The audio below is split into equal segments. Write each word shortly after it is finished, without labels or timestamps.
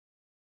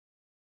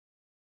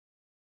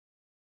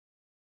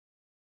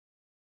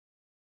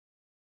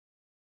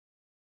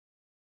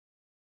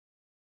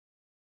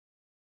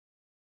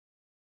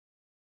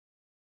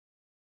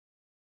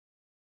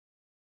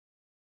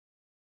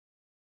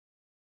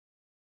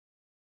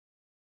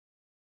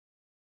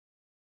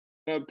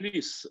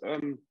please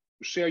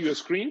share your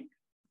screen.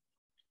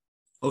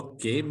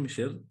 Okay,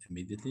 Michelle,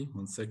 immediately,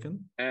 1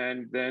 second.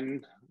 And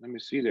then let me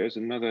see, there's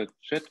another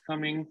chat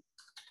coming.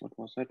 What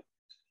was that?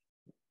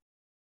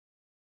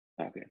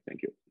 Okay,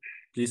 thank you.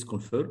 Please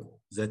confirm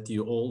that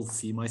you all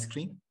see my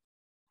screen.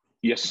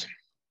 Yes.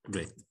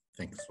 Great,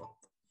 thanks a lot.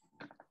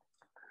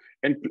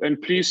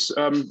 And please,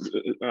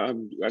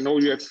 I know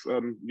you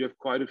have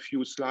quite a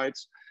few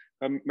slides.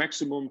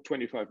 Maximum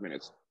 25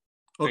 minutes.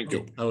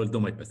 Okay, I will do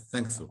my best.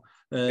 Thanks.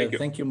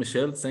 Thank you,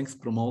 Michelle. Thanks,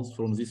 Pramod,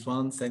 from this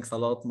one. Thanks a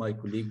lot, my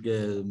colleague,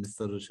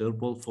 Mr.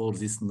 Sherbol, for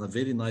this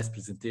very nice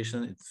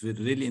presentation. It's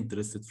really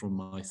interested from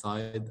my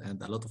side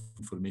and a lot of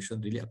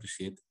information. Really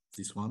appreciate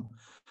this one.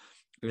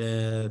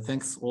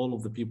 Thanks all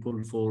of the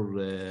people for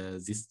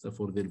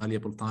for their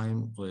valuable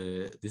time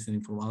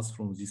listening from us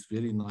from this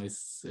very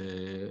nice,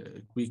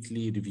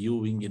 quickly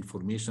reviewing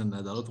information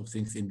and a lot of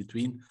things in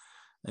between,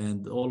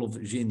 and all of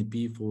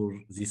GNP for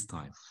this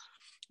time.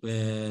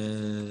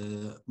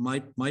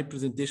 My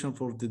presentation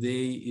for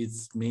today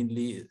is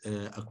mainly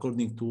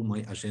according to my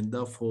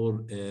agenda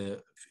for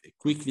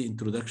quickly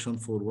introduction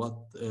for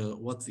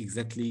what's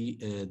exactly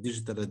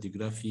digital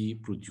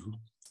radiography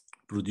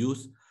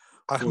produce.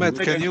 Ahmed,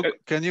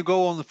 can you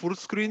go on the full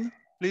screen,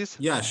 please?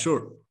 Yeah,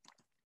 sure.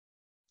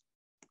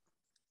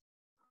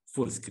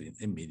 Full screen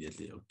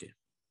immediately. Okay.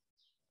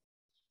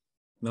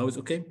 Now it's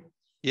okay.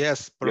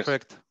 Yes,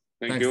 perfect.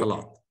 Yes. Thanks a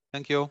lot.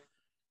 Thank you.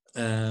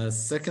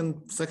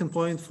 Second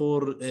point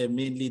for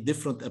mainly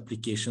different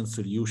application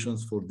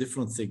solutions for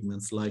different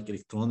segments like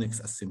electronics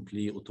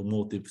assembly,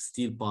 automotive,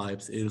 steel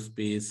pipes,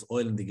 aerospace,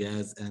 oil and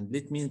gas. And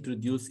let me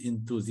introduce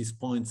into these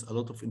points a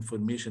lot of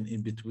information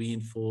in between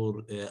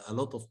for a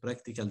lot of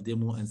practical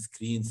demo and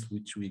screens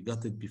which we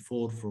got it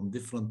before from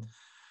different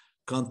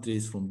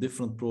countries, from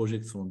different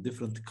projects, from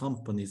different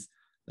companies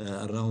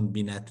around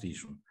BNAT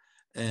region.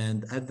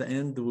 And at the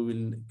end, we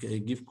will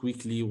give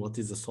quickly what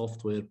is a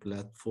software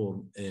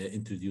platform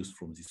introduced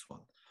from this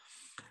one.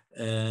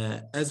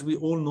 As we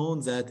all know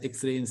that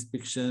X-ray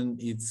inspection,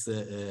 it's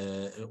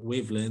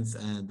wavelengths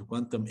and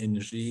quantum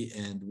energy,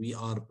 and we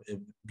are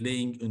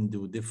playing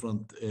into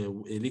different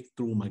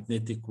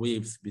electromagnetic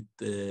waves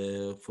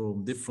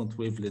from different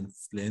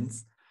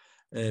wavelengths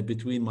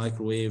between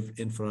microwave,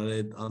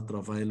 infrared,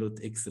 ultraviolet,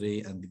 X-ray,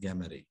 and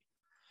gamma ray.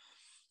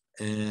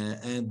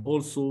 And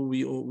also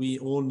we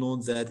all know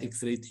that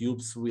X-ray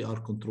tubes, we are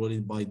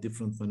controlled by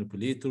different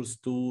manipulators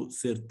to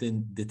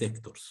certain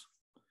detectors.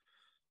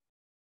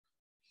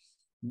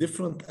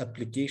 Different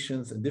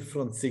applications and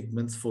different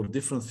segments for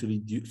different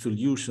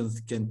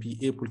solutions can be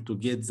able to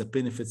get the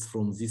benefits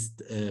from this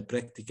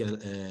practical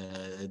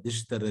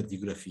digital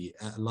radiography,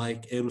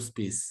 like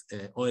aerospace,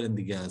 oil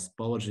and gas,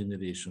 power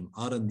generation,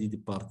 R&D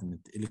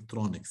department,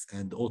 electronics,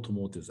 and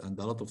automotives, and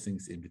a lot of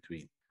things in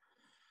between.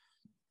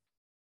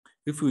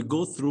 If we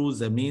go through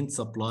the main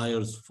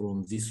suppliers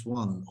from this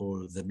one,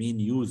 or the main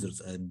users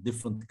and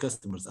different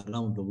customers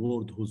around the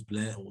world who's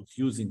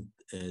using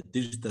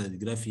digital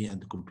radiography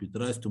and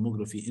computerized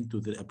tomography into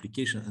their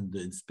application and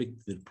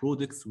inspect their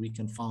products, we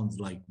can find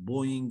like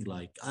Boeing,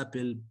 like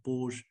Apple,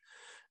 Porsche,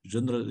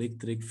 General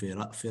Electric,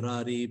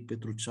 Ferrari,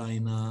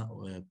 PetroChina,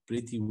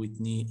 Pretty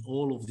Whitney,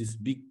 all of these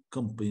big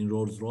companies,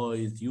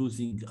 Rolls-Royce,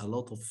 using a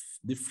lot of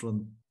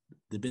different,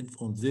 depends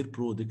on their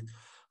product,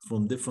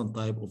 from different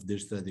type of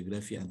digital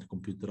radiography and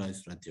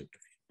computerized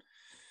radiography.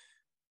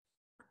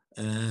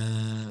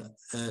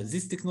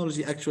 This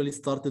technology actually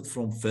started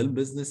from film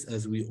business,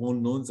 as we all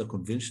know, the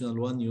conventional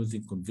one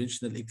using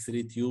conventional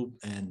X-ray tube,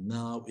 and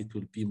now it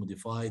will be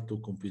modified to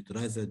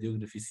computerized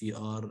radiography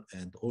CR,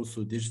 and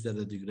also digital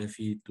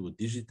radiography to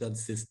digital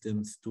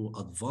systems to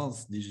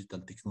advanced digital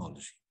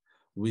technology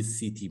with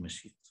CT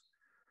machines.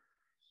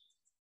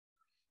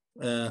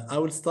 I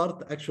will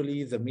start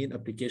actually the main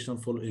application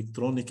for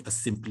electronic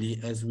assembly.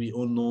 As we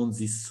all know,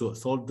 this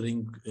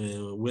soldering,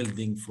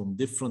 welding from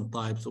different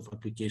types of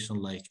application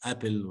like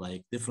Apple,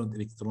 like different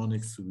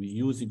electronics.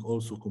 We're using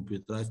also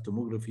computerized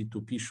tomography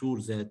to be sure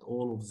that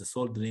all of the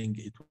soldering,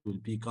 it will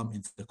become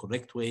in the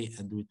correct way,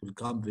 and it will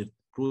come with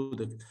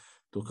product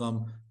to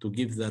come to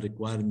give the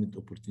requirement,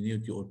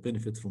 opportunity, or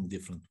benefit from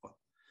different ones.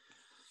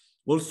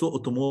 Also,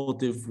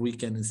 automotive, we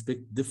can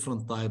inspect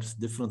different types,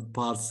 different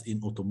parts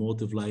in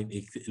automotive, like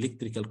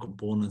electrical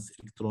components,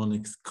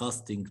 electronics,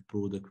 casting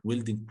product,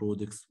 welding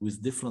products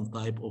with different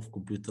type of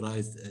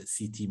computerized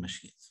CT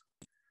machines.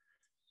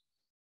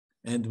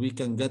 And we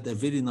can get a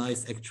very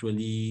nice,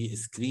 actually,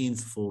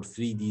 screens for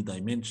 3D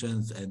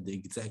dimensions and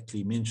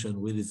exactly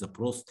mention where is the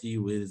porosity,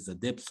 where is the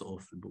depth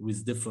of,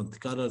 with different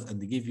colors,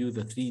 and give you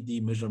the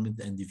 3D measurement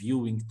and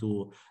viewing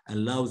to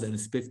allow the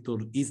inspector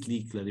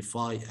easily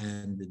clarify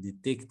and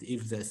detect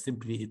if the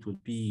assembly, it will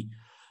be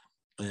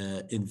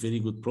in very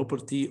good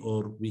property,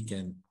 or we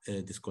can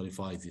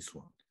disqualify this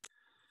one.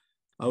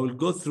 I will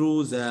go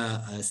through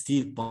the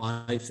steel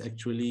pipes.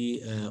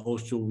 Actually,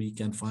 also we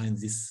can find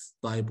this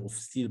type of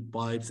steel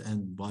pipes,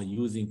 and by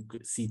using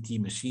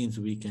CT machines,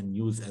 we can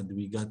use, and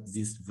we got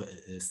these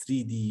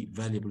 3D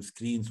valuable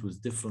screens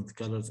with different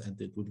colors, and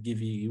it will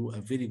give you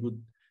a very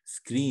good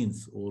screens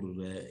or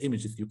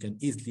images, you can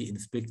easily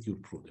inspect your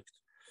product.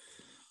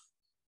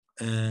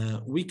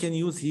 We can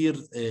use here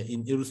in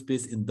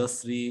aerospace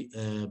industry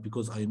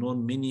because I know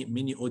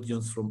many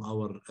audience from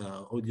our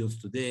audience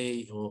today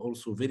are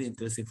also very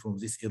interested from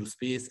this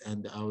aerospace,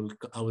 and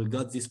I will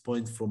get this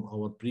point from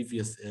our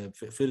previous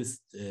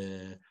first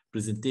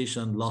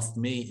presentation last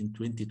May in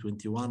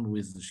 2021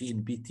 with the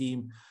GNP team,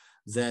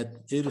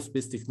 that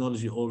aerospace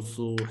technology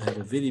also have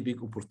a very big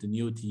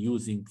opportunity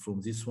using from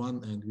this one,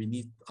 and we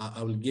need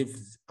I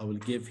will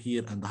give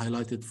here and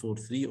highlight it for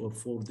 3 or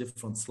 4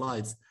 different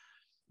slides,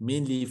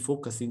 mainly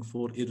focusing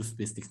for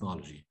aerospace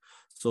technology.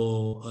 So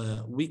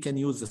we can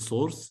use the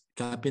source,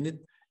 cabinet,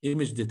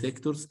 image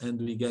detectors, and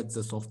we get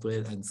the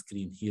software and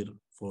screen here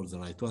for the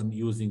right one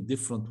using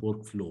different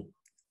workflow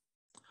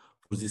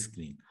for this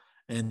screen.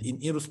 And in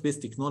aerospace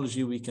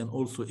technology, we can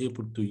also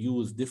able to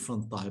use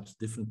different types,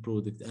 different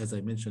products, as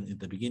I mentioned in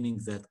the beginning,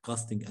 that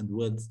casting and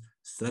welds,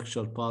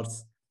 structural parts,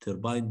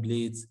 turbine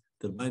blades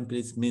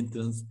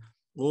maintenance.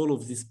 All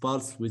of these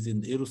parts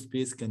within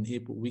aerospace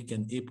we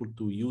can able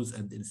to use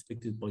and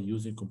inspect it by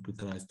using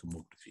computerized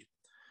tomography.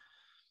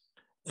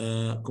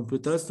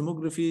 Computerized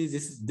tomography,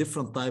 this is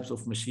different types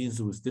of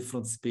machines with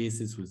different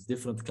spaces, with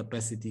different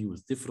capacity,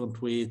 with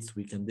different weights.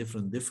 We can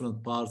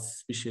different parts,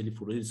 especially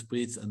for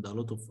aerospace, and a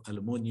lot of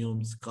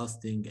aluminums,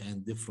 casting,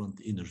 and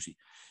different energy,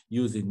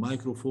 using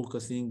micro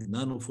focusing,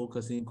 nano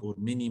focusing, or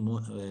many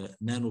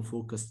nano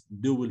focus,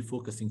 dual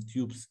focusing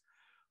tubes.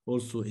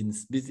 Also in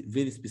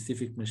very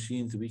specific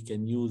machines we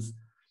can use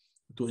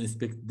to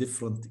inspect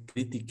different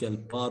critical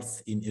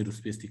parts in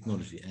aerospace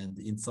technology. And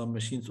in some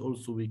machines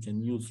also we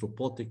can use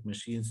robotic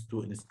machines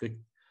to inspect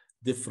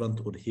different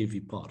or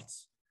heavy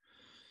parts.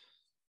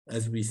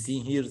 As we see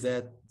here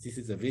that this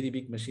is a very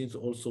big machines,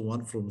 also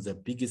one from the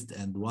biggest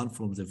and one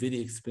from the very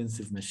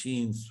expensive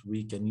machines.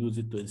 We can use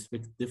it to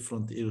inspect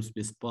different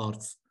aerospace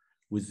parts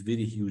with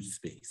very huge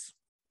space.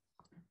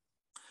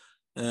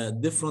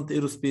 Different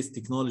aerospace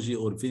technology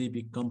or very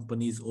big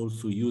companies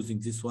also using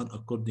this one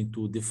according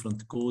to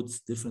different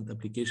codes, different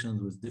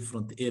applications with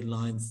different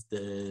airlines,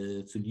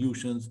 the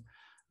solutions,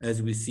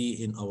 as we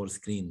see in our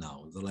screen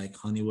now, like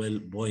Honeywell,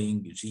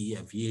 Boeing, GE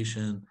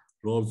Aviation,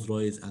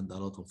 Rolls-Royce, and a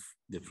lot of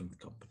different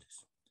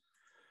companies.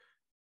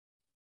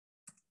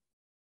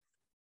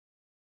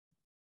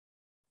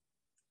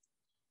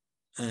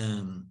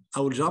 I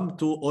will jump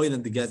to oil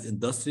and gas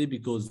industry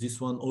because this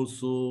one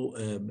also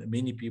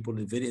many people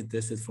are very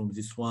interested from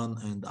this one,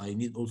 and I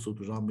need also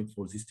to jump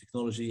for this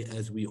technology.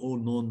 As we all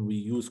know, we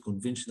use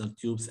conventional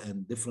tubes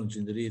and different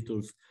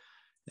generators,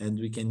 and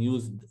we can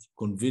use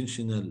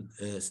conventional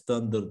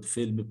standard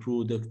film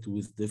product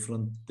with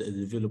different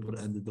developer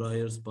and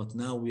dryers, but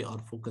now we are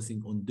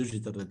focusing on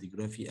digital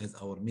radiography as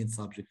our main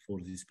subject for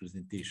this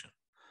presentation.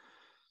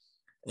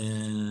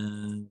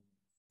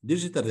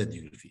 Digital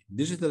radiography.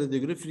 Digital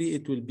radiography,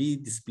 it will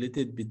be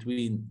split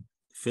between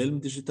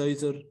film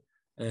digitizer,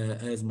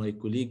 as my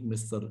colleague,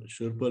 Mr.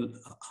 Sherpel,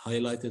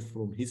 highlighted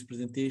from his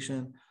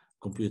presentation,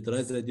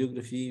 computerized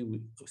radiography,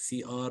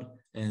 CR,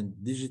 and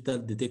digital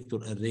detector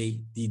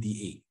array,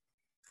 DDA.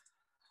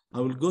 I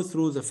will go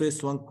through the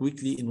first one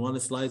quickly in one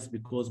slide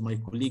because my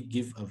colleague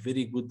gave a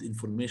very good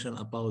information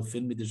about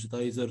film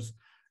digitizers.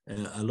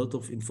 A lot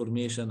of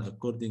information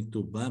according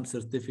to BAM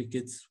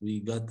certificates. We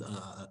got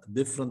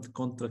different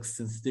contrast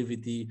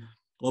sensitivity,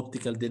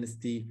 optical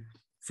density,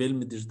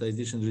 film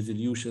digitization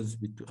resolutions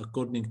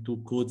according to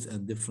codes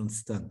and different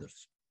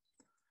standards.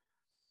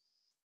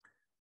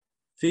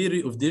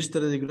 Theory of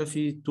digital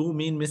radiography, 2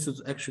 main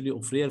methods actually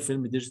of real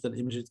film digital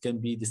images can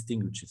be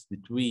distinguished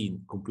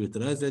between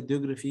computerized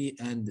radiography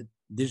and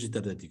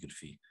digital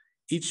radiography.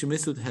 Each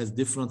method has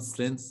different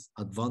strengths,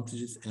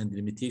 advantages, and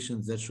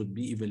limitations that should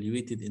be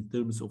evaluated in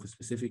terms of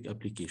specific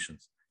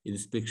applications,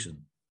 inspection,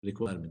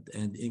 requirement,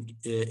 and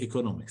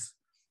economics,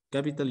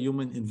 capital,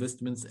 human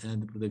investments,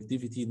 and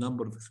productivity,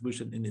 number of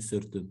exposure in a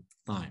certain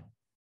time.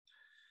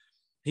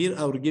 Here,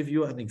 I will give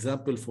you an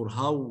example for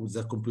how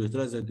the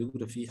computerized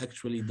radiography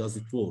actually does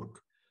it work.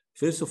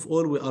 First of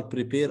all, we are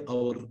prepare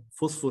our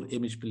phosphor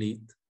image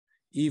plate.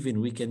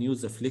 Even we can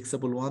use a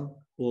flexible one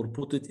or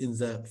put it in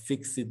the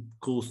fixed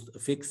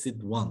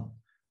one,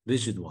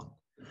 rigid one.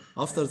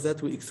 After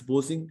that, we're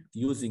exposing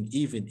using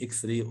even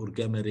X-ray or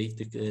gamma ray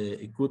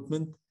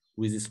equipment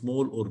with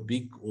small or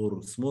big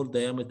or small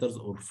diameters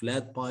or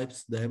flat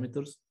pipes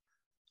diameters.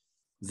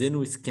 Then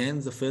we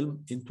scan the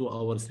film into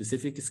our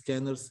specific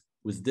scanners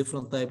with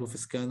different type of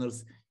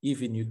scanners.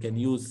 Even you can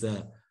use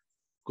the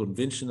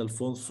conventional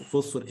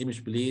phosphor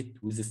image plate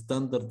with the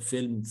standard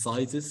film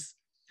sizes,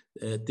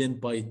 10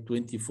 by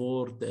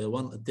 24,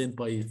 10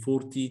 by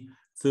 40,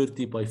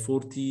 30 by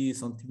 40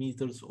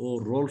 centimeters,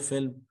 or roll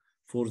film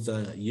for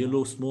the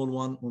yellow small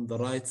one on the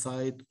right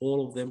side.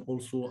 All of them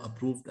also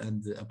approved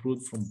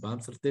from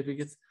BAM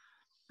certificates.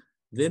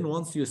 Then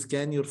once you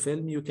scan your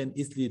film, you can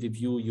easily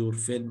review your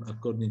film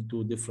according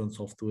to different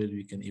software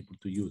you can able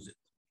to use it.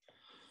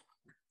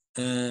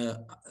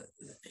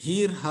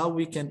 Here, how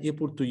we can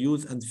able to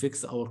use and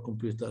fix our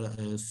computer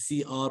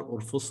CR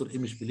or fossil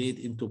image blade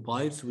into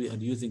pipes. We are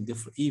using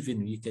different,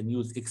 even we can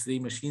use X-ray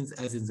machines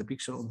as in the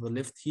picture on the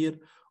left here,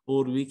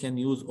 or we can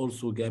use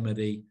also gamma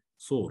ray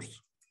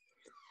source.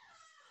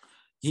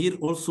 Here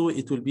also,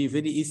 it will be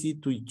very easy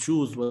to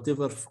choose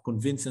whatever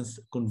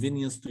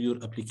convenience to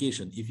your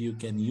application. If you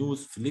can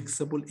use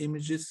flexible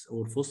images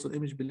or fossil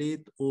image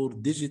blade or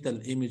digital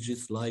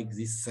images like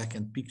these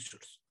second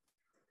pictures.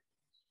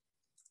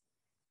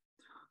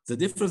 The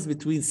difference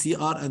between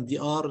CR and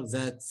DR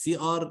that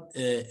CR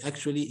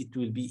actually it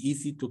will be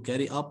easy to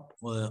carry up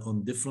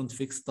on different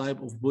fixed type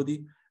of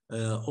body.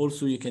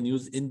 Also, you can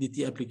use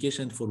NDT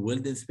application for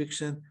weld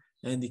inspection,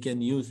 and it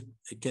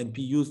can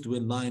be used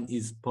when line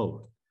is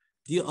powered.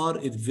 DR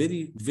is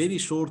very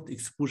short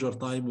exposure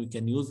time. We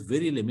can use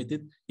very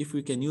limited. If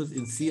we can use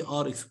in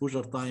CR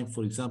exposure time,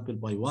 for example,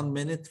 by 1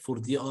 minute, for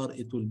DR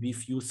it will be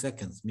few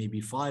seconds,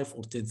 maybe 5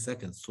 or 10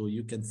 seconds. So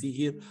you can see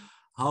here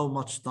how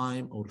much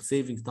time or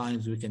saving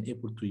times we can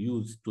able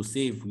to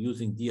save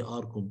using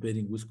DR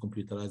comparing with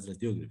computerized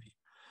radiography.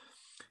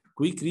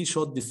 Quick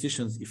reshot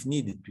decisions if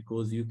needed,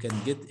 because you can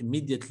get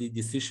immediately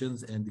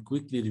decisions and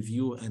quickly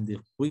review and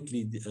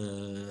quickly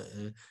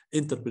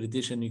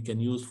interpretation you can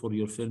use for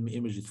your film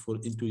images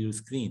into your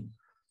screen.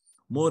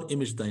 More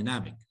image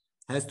dynamic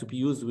has to be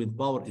used when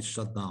power is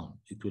shut down.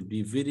 It will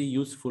be very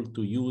useful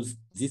to use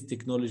this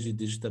technology,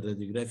 digital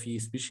radiography,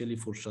 especially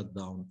for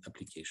shutdown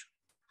application.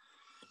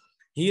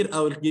 Here, I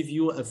will give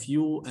you a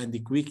few and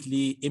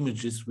quickly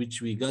images which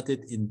we got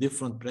it in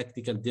different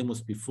practical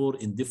demos before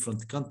in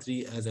different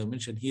countries. As I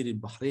mentioned here in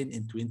Bahrain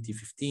in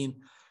 2015,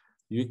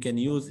 you can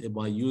use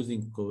by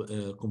using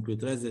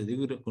computerized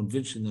radiography,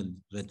 conventional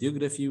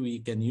radiography, we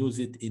can use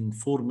it in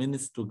 4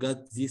 minutes to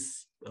get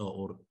this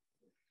or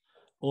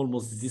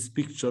almost these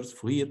pictures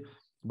for here.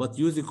 But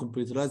using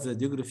computerized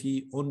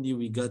radiography, only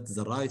we got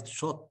the right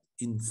shot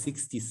in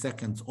 60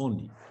 seconds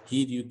only.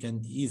 Here you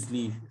can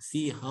easily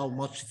see how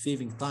much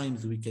saving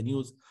times we can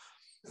use,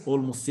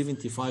 almost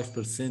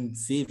 75%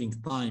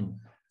 saving time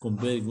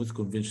comparing with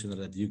conventional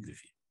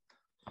radiography.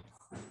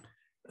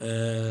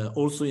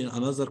 Also in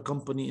another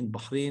company in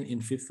Bahrain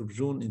in 5th of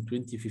June in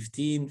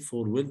 2015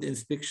 for weld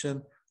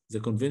inspection, the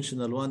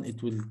conventional one,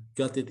 it will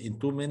get it in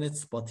 2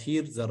 minutes, but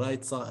here the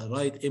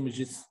right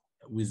images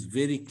with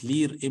very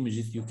clear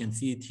images, you can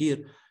see it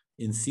here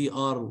in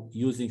CR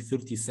using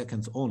 30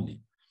 seconds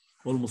only.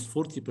 Almost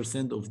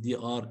 40% of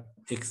DR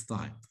X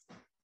time.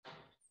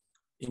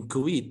 In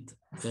Kuwait,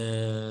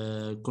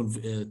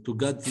 to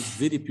get these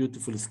very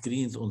beautiful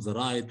screens on the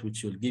right,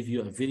 which will give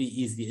you a very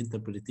easy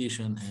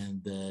interpretation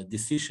and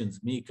decisions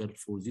maker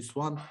for this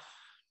one.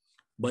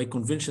 By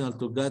conventional,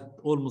 to get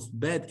almost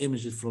bad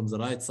images from the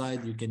right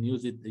side, you can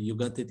use it, you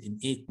got it in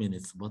 8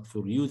 minutes. But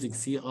for using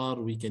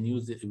CR, we can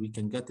use it, we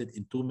can get it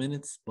in 2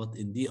 minutes, but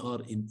in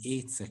DR in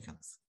 8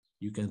 seconds.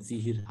 You can see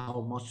here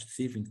how much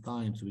saving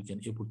times we can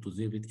able to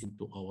save it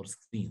into our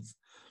screens.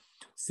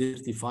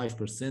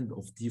 35%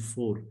 of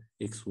D4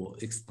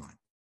 X time.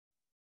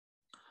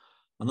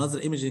 Another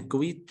image in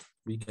Kuwait,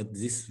 we get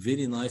these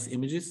very nice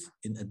images.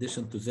 In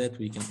addition to that,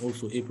 we can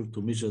also able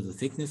to measure the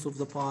thickness of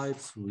the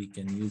pipes. We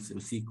can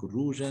see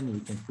corrosion.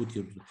 We can put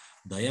your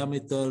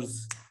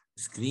diameters,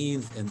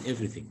 screens, and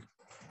everything.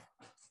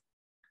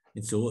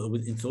 And so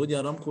in Saudi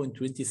Aramco in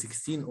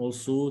 2016,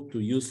 also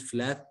to use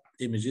flat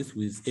images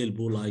with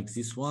elbow like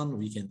this one,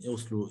 we can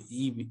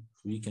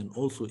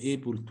also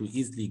able to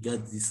easily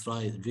get this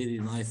right, very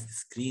nice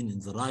screen in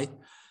the right,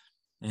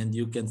 and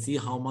you can see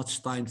how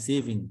much time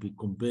saving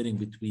comparing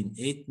between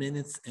 8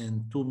 minutes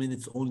and 2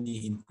 minutes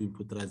only in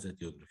computerized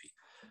radiography.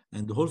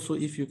 And also,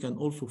 if you can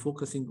also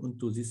focusing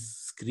onto these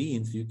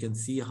screens, you can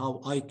see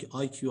how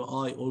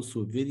IQI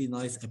also very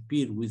nice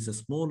appear with the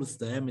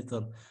smallest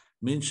diameter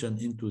mentioned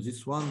into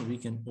this one. We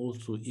can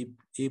also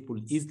able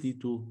easily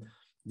to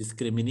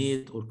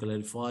discriminate or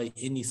clarify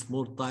any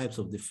small types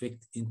of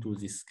defect into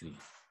this screen.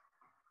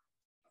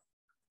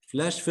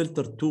 Flash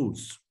filter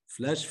tools.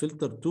 Flash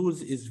filter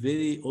tools is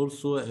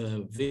also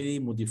very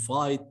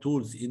modified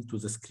tools into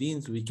the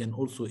screens. We can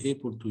also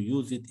able to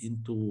use it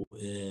into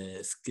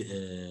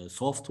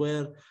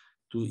software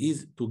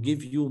to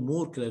give you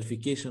more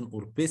clarification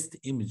or best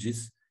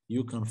images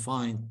you can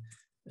find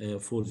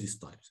for these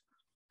types.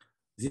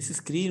 This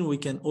screen, we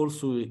can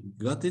also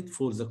get it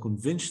for the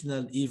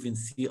conventional even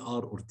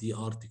CR or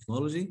DR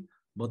technology.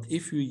 But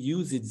if you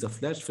use it, the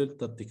flash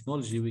filter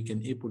technology, we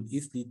can able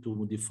easily to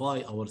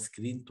modify our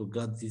screen to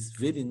get this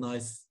very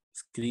nice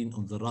screen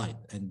on the right.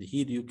 And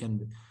here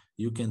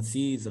you can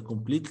see the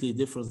completely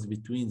difference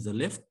between the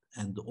left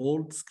and the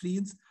old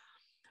screens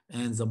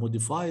and the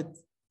modified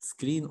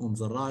screen on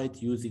the right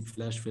using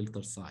flash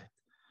filter side.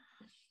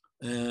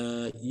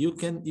 You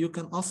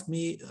can ask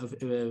me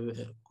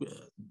a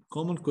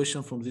common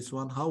question from this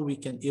one, how we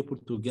can able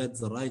to get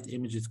the right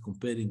images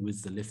comparing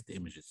with the left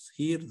images.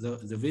 Here,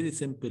 the very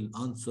simple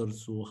answer,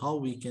 so how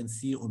we can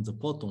see on the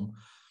bottom,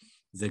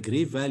 the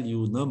gray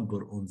value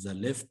number on the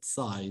left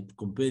side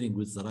comparing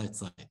with the right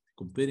side.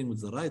 Comparing with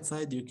the right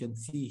side, you can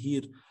see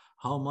here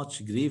how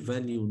much gray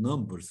value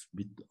numbers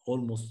with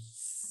almost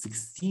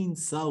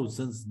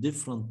 16,000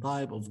 different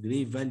type of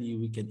gray value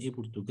we can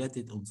able to get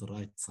it on the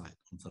right side,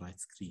 on the right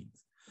screen,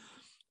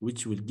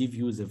 which will give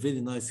you the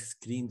very nice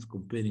screens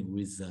comparing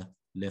with the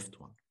left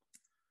one.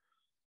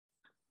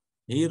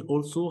 Here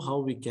also how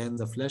we can,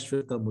 the flash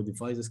filter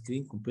modify the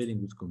screen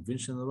comparing with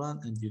conventional one,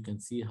 and you can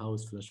see how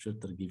this flash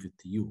filter give it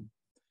to you.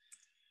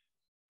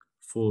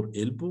 For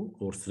elbow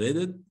or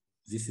threaded,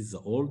 this is the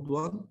old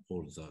one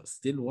or the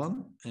still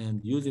one,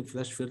 and using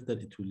flash filter,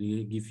 it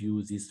will give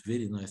you this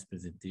very nice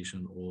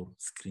presentation or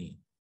screen.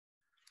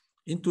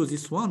 Into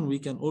this one, we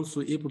can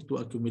also able to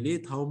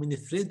accumulate how many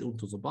threads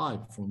onto the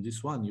pipe. From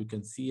this one, you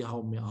can see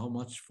how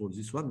much for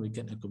this one we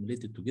can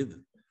accumulate it together.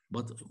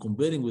 But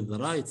comparing with the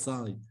right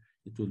side,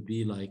 it will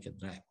be like a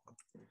drag.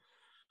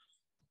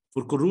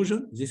 For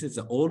corrosion, this is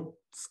the old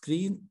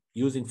screen.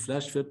 Using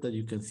flash filter,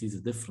 you can see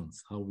the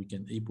difference, how we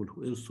can able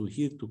also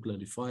here to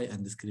clarify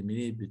and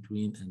discriminate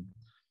between and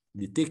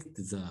detect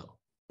the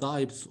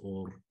types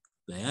or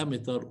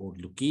diameter or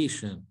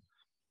location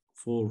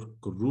for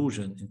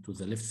corrosion into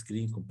the left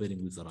screen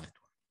comparing with the right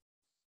one.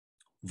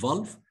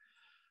 Valve,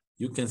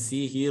 you can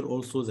see here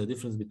also the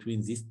difference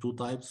between these two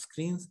types of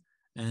screens,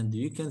 and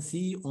you can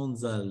see on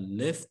the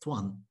left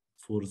one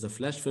for the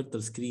flash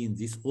filter screen,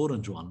 this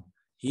orange one,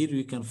 here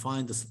you can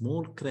find the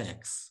small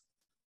cracks.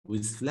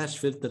 With flash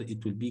filter,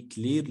 it will be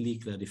clearly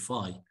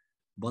clarified,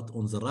 but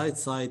on the right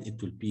side,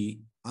 it will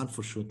be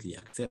unfortunately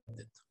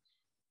accepted.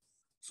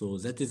 So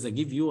that is a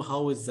give you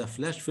how is the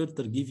flash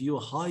filter give you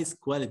highest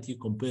quality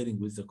comparing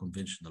with the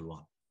conventional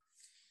one.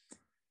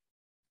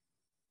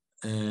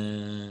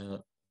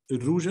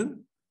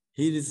 Erosion,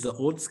 here is the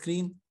old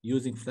screen.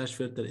 Using flash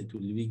filter, it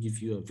will give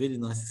you a very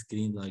nice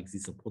screen like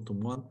this bottom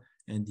one,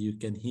 and you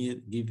can here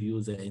give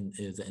you the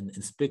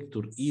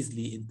inspector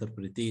easily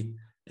interpret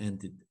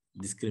and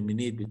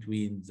discriminate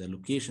between the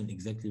location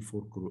exactly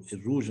for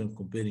erosion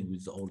comparing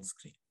with the old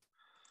screen.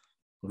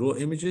 Raw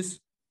images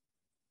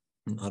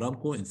in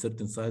Aramco, in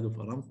certain side of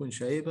Aramco in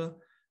Shaiba,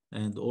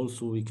 and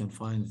also we can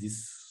find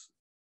this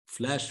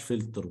flash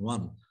filter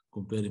one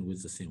comparing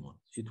with the same one.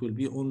 It will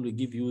be only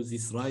give you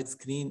this right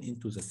screen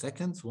into the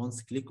seconds.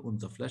 Once click on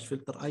the flash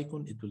filter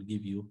icon, it will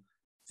give you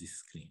this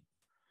screen.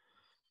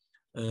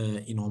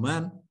 In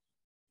Oman,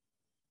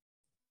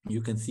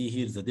 you can see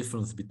here the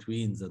difference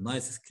between the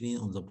nice screen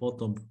on the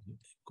bottom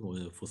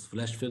for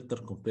flash filter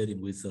comparing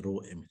with the raw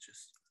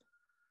images.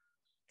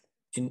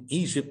 In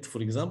Egypt,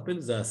 for example,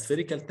 the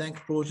spherical tank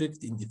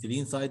project in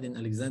Ethylene site in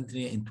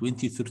Alexandria in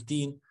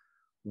 2013,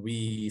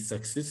 we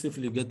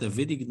successfully got a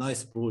very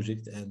nice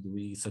project, and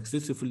we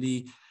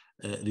successfully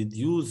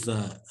reduce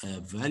the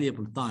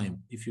valuable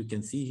time. If you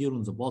can see here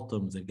on the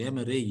bottom, the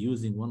gamma ray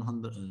using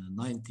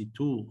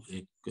 192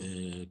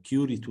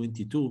 Curie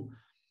 22,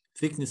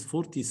 thickness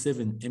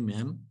 47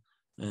 mm.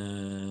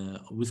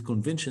 With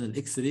conventional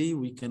X-ray,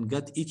 we can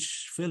get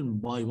each film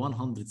by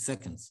 100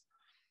 seconds.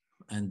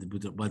 And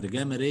by the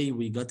gamma ray,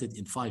 we got it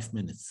in 5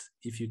 minutes.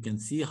 If you can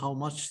see how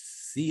much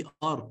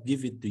CR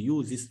give it to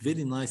you, this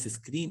very nice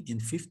screen in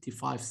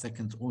 55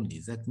 seconds only.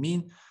 That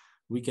means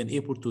we can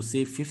able to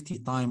save 50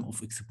 time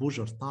of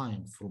exposure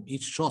time from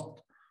each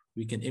shot.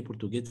 We can able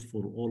to get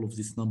for all of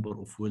this number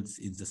of welds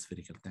in the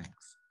spherical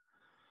tanks.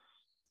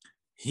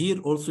 Here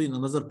also in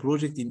another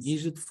project in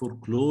Egypt for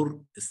chlor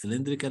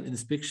cylindrical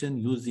inspection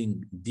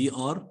using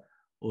DR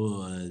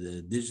or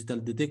digital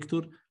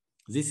detector.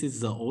 This is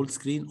the old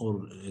screen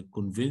or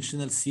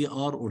conventional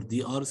CR or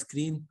DR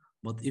screen,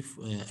 but if,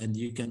 and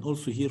you can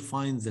also here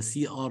find the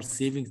CR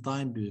saving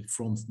time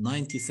from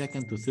 90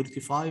 seconds to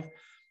 35.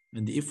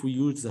 And if we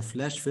use the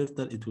flash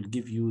filter, it will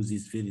give you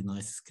these very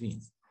nice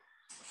screens.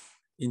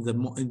 In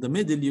the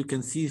middle, you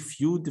can see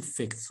few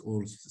defects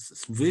or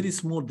very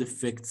small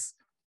defects.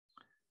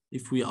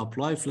 If we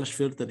apply flash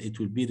filter, it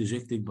will be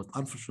rejected, but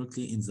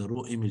unfortunately in the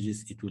raw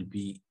images, it will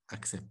be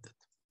accepted.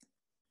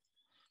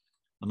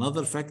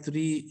 Another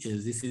factory,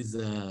 this is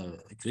a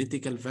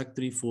critical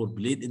factory for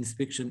blade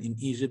inspection in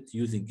Egypt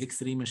using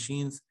X-ray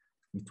machines.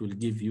 It will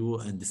give you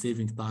and the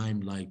saving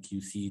time like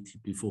you see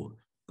it before.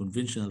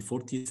 Conventional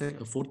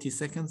 40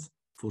 seconds,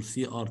 for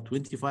CR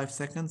 25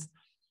 seconds,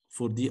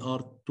 for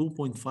DR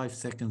 2.5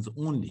 seconds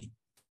only.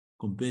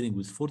 Comparing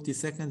with 40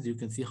 seconds, you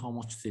can see how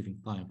much saving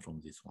time from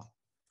this one.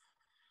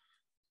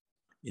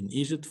 In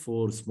Egypt,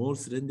 for small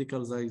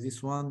cylindricals like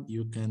this one,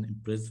 you can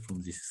impress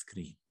from this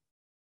screen.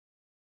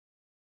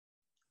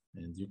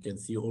 And you can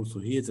see also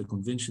here the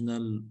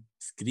conventional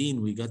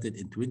screen, we got it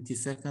in 20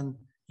 seconds,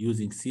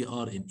 using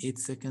CR in 8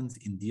 seconds,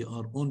 in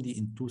DR only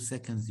in 2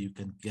 seconds, you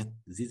can get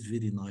this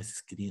very nice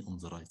screen on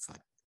the right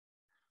side.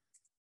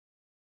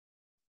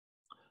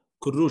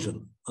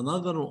 Corrosion.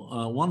 Another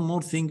one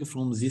more thing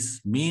from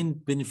this main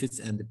benefits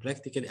and the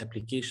practical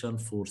application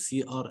for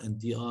CR and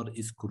DR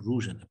is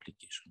corrosion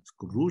applications.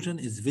 Corrosion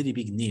is very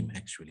big name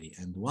actually,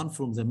 and one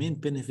from the main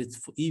benefits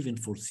for, even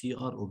for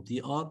CR or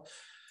DR,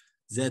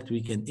 that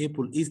we can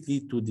able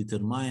easily to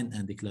determine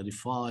and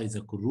clarify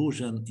the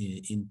corrosion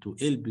into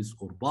elbows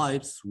or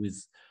pipes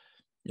with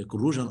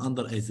corrosion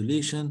under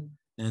isolation,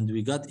 and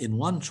we got in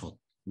one shot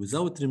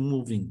without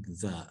removing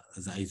the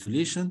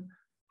isolation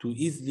to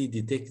easily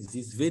detect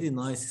this very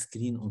nice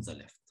screen on the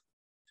left.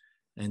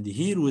 And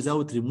here,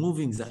 without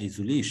removing the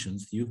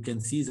isolations, you can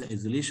see the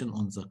isolation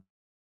on the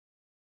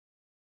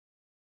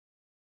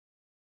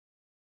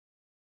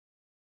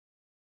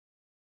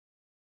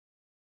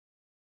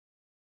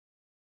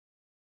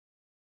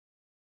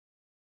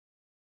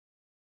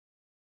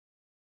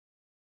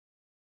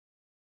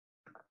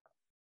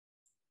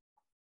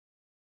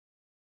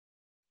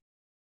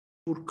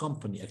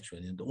company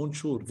actually, and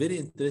onshore, very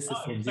interested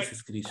from this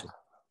screenshot.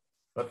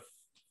 But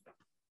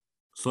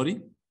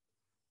sorry?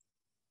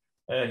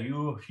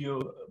 You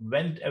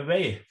went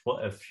away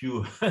for a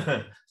few.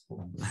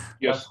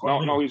 Yes,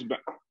 now he's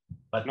back.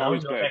 But now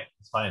he's back.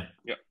 It's fine.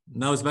 Yeah.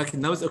 Now it's back.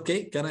 Now it's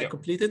okay. Can I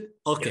complete it?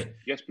 Okay.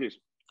 Yes, please.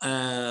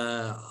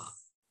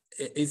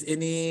 Is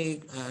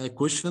any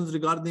questions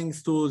regarding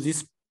to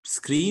this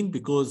screen?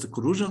 Because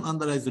corrosion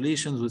under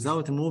isolations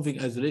without removing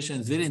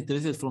isolation is very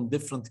interested from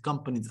different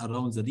companies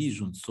around the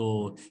region.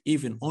 So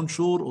even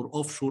onshore or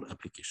offshore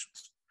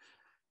applications.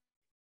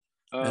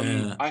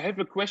 I have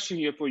a question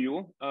here for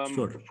you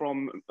sure.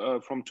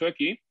 from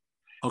Turkey.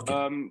 Okay.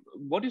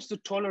 What is the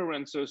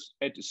tolerances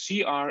at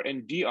CR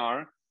and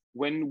DR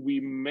when we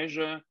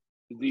measure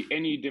the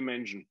any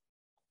dimension?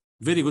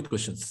 Very good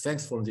questions.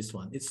 Thanks for this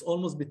one. It's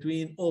almost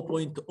between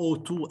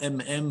 0.02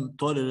 mm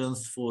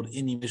tolerance for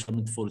any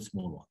measurement for a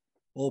small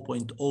one.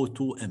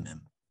 0.02 mm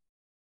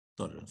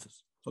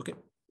tolerances. Okay.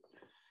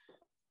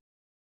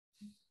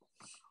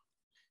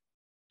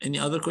 Any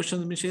other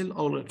questions, Michelle,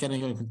 or can I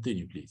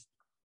continue, please?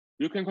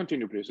 You can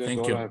continue, please. That's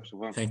Thank all you. I have so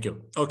far. Thank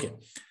you. Okay.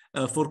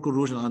 For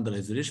corrosion under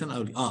isolation,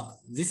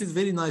 this is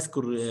very nice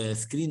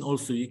screen.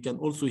 Also, you can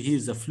also hear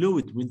the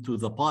fluid into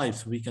the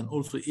pipes. We can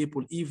also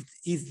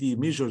easily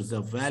measure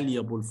the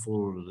variable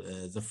for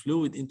the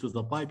fluid into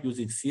the pipe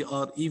using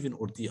CR even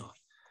or DR.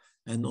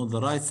 And on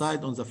the right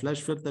side, on the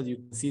flash filter, you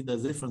can see the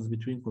difference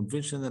between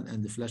conventional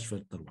and the flash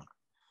filter one.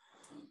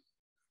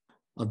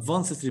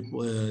 Advanced,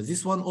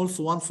 this one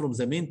also one from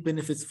the main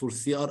benefits for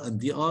CR and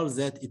DR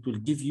that it will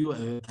give you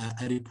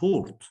a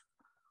report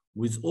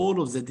with all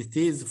of the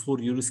details for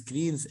your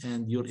screens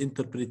and your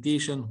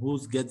interpretation,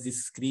 who's get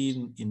this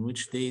screen in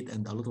which date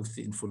and a lot of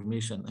the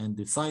information and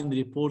the signed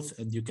reports,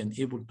 and you can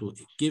able to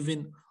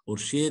giving or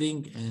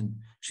sharing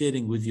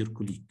with your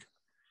colleague.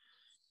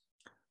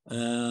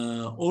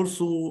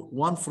 Also,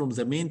 one from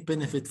the main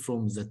benefit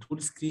from the tool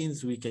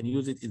screens, we can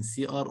use it in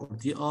CR or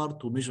DR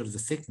to measure the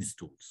thickness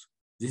tools.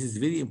 This is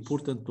very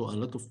important to a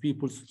lot of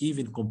people,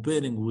 even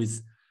comparing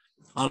with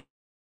other,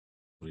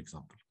 for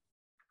example.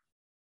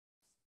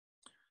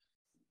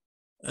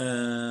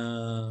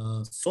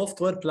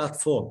 Software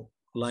platform,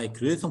 like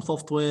Rhythm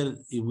software,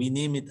 we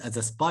name it as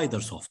a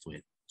spider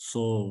software.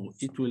 So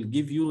it will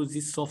give you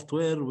this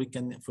software. We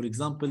can, for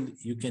example,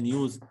 you can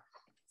use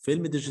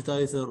film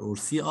digitizer or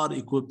CR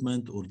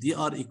equipment or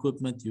DR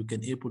equipment. You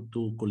can able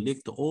to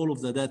collect all of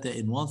the data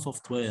in one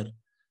software.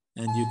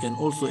 And you can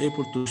also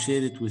able to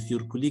share it with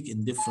your colleague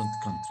in different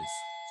countries.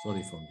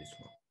 Sorry from this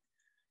one.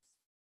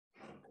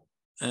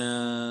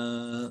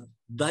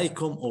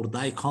 DICOM or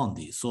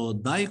DICONDI. So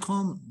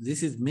DICOM,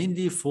 this is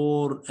mainly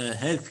for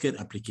healthcare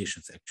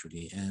applications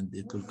actually, and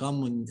it will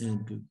come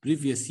in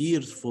previous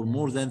years for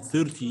more than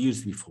 30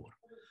 years before.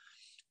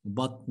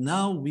 But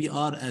now we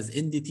are as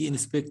NDT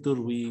inspector,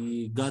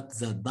 we got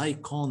the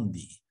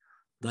DICONDI.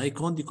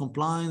 DICONDI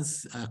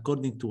compliance,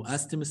 according to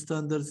ASTM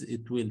standards,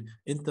 it will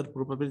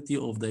interoperability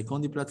of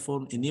DICONDI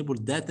platform enable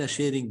data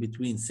sharing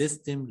between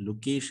system,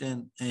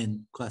 location,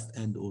 and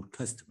or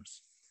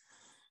customers.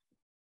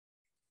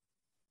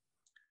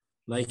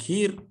 Like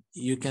here,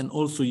 you can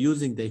also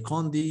using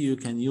DICONDI, you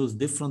can use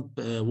different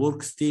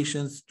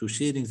workstations to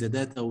sharing the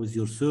data with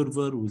your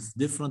server, with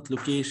different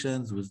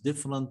locations, with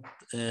different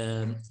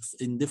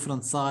in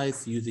different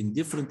sites, using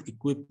different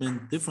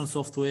equipment, different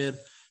software.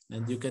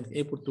 And you can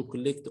able to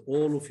collect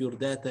all of your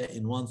data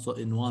in one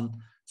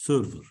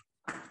server,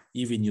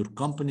 even your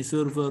company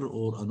server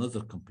or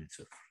another company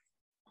server.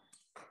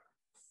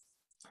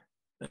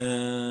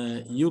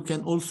 You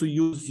can also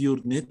use your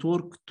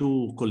network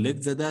to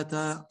collect the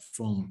data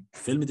from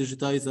film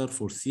digitizer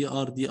for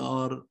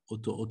CR/DR,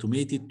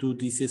 automated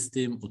 2D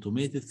system,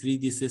 automated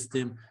 3D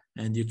system,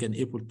 and you can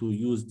able to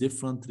use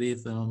different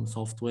Rhythm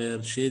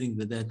software, sharing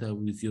the data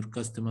with your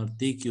customer,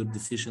 take your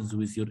decisions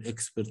with your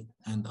expert,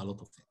 and a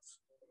lot of things.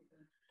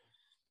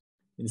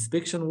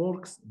 Inspection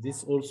works.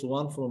 This also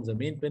one from the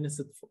main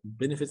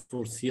benefits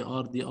for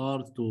CR/DR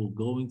to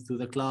going to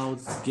the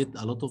clouds, get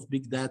a lot of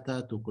big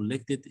data to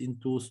collect it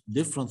into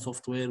different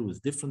software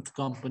with different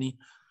company.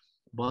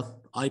 But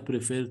I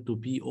prefer to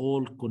be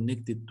all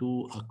connected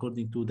to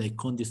according to the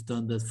DICONDI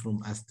standards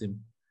from ASTM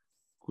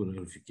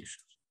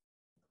qualifications.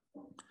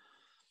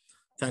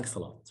 Thanks a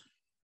lot.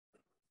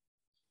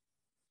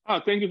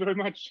 Thank you very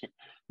much.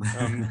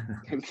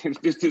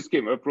 This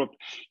came abrupt.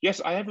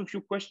 Yes, I have a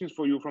few questions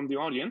for you from the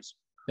audience.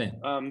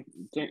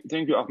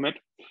 Thank you, Ahmed.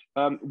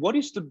 What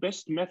is the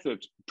best method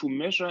to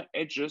measure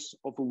edges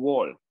of a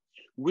wall?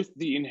 With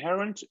the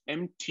inherent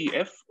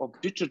MTF of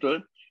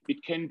digital, it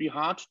can be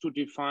hard to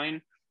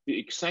define the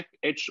exact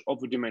edge of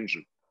a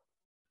dimension?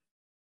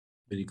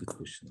 Very good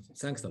question.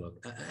 Thanks a lot.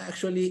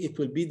 Actually, it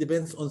will be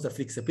depends on the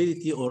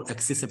flexibility or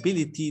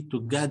accessibility to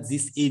get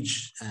this edge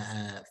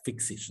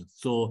fixation.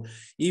 So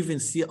even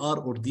CR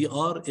or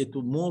DR, it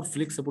will more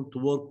flexible to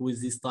work with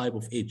this type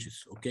of edges.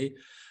 Okay,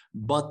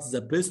 but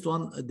the best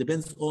one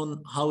depends on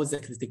how is the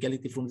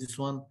criticality from this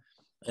one,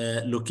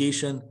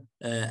 location,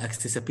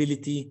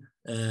 accessibility,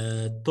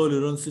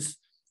 tolerances.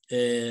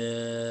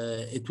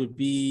 It will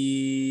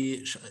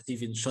be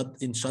even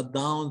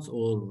shutdowns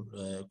or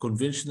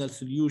conventional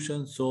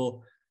solutions.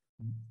 So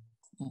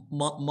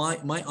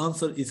my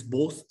answer is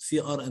both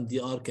CR and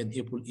DR can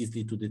able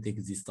easily to detect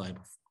this type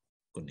of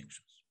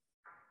connections.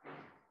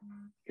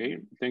 Okay,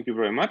 thank you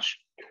very much.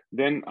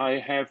 Then I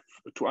have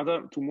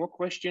two more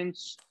questions.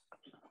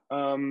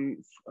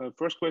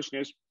 First question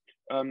is,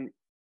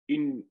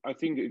 I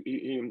think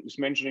it's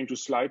mentioning to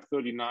slide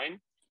 39,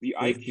 the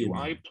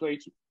IQI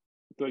plate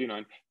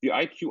 39. The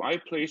IQI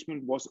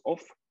placement was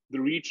off the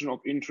region of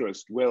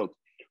interest weld.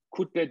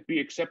 Could that be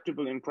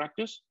acceptable in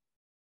practice?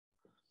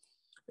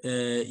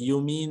 You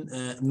mean,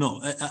 no,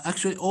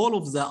 actually all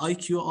of the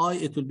IQI,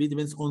 it will be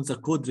depends on the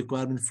code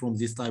requirement from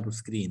this type of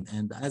screen.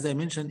 And as I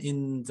mentioned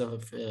in the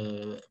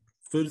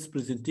first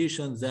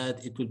presentation, that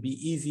it will be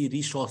easy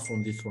reshot from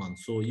this one.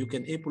 So you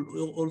can able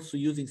also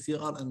using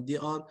CR and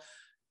DR,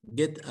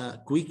 get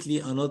quickly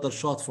another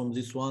shot from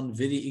this one,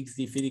 very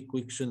easy, very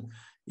quick.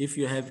 If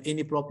you have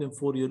any problem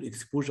for your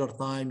exposure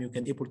time, you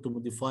can able to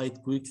modify it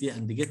quickly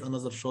and get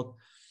another shot.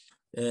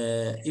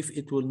 If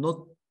it will not,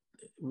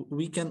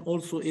 we can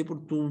also able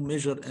to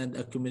measure and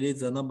accumulate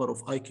the number of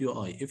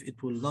IQI. If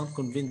it will not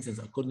convince us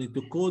according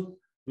to code,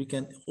 we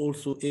can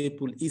also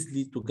able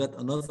easily to get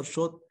another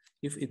shot.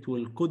 If it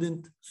will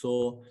couldn't,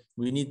 so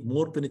we need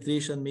more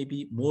penetration,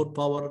 maybe more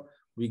power.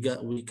 We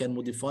can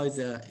modify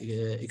the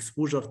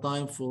exposure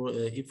time for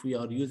if we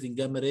are using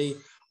gamma ray,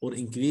 or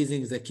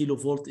increasing the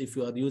kilovolt if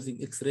you are using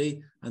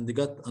X-ray, and they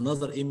got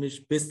another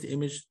image, best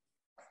image,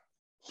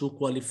 to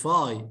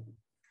qualify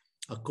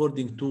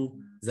according to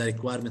the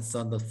requirement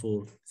standard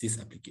for these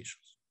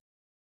applications.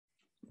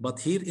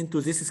 But here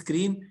into this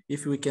screen,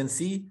 if we can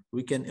see,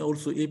 we can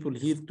also able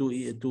here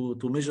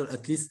to measure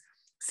at least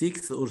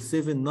 6 or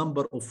 7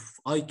 number of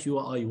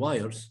IQI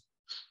wires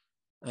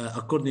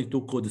according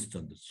to code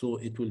standards. So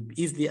it will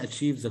easily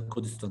achieve the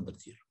code standard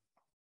here.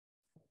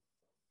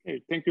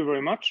 Okay, thank you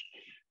very much.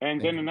 And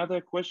then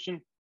another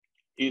question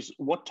is,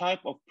 what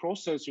type of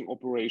processing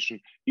operation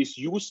is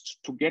used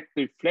to get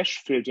the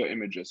flash filter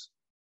images?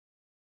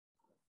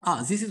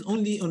 This is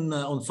only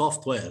on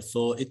software,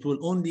 so it will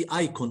only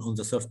icon on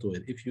the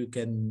software. If you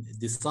can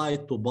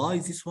decide to buy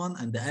this one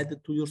and add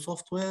it to your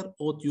software,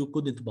 or you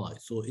couldn't buy,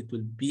 so it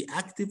will be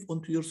active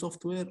onto your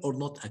software or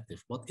not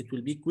active, but it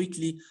will be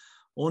quickly,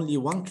 only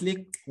one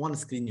click, one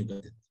screen, you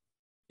get it.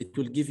 It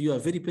will give you a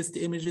very best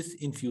images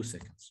in few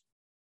seconds.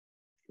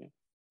 Okay.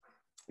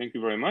 Thank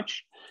you very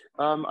much.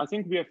 I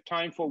think we have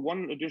time for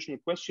one additional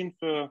question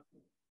for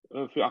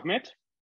Ahmed.